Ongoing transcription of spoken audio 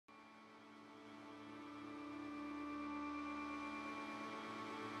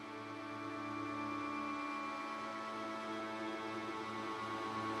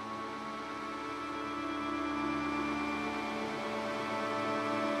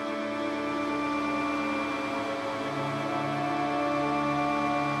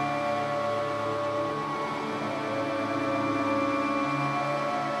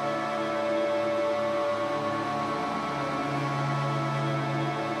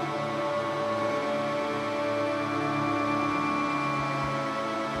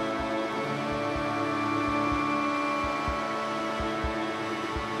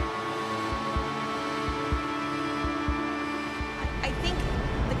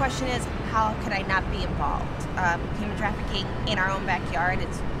question is, how could I not be involved? Human trafficking in our own backyard,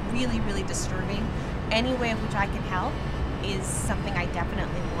 it's really, really disturbing. Any way in which I can help is something I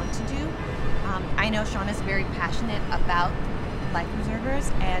definitely want to do. I know Shana's very passionate about life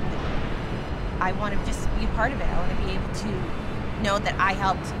preservers, and I want to just be a part of it. I want to be able to know that I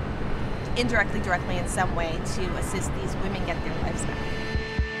helped indirectly, directly in some way to assist these women get their lives back.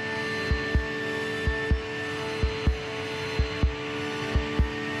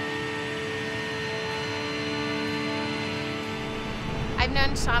 I've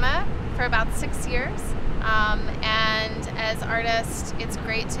known Shana for about 6 years, and as artists, it's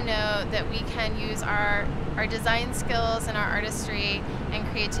great to know that we can use our design skills and our artistry and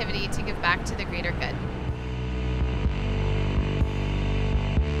creativity to give back to the greater good.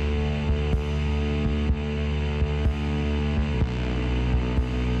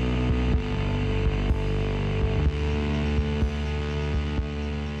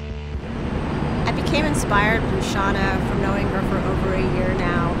 I became inspired through Shana from knowing her for over a year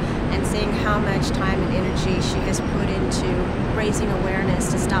now and seeing how much time and energy she has put into raising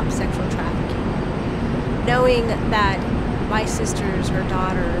awareness to stop sexual trafficking. Knowing that my sisters or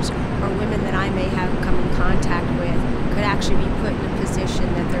daughters or women that I may have come in contact with could actually be put in a position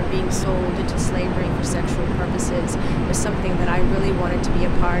that they're being sold into slavery for sexual purposes was something that I really wanted to be a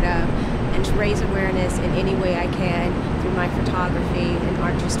part of, and to raise awareness in any way I can through my photography and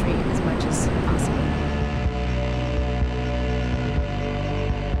artistry as much as possible.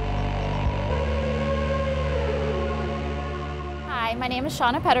 Hi, my name is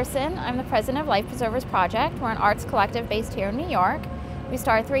Shana Pederson. I'm the president of Life Preservers Project. We're an arts collective based here in New York. We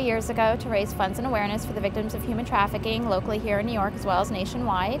started 3 years ago to raise funds and awareness for the victims of human trafficking locally here in New York as well as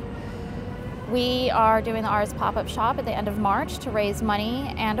nationwide. We are doing the artist pop-up shop at the end of March to raise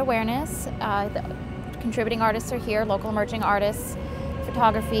money and awareness. The contributing artists are here, local emerging artists,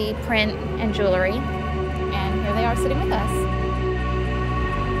 photography, print, and jewelry. And here they are sitting with us.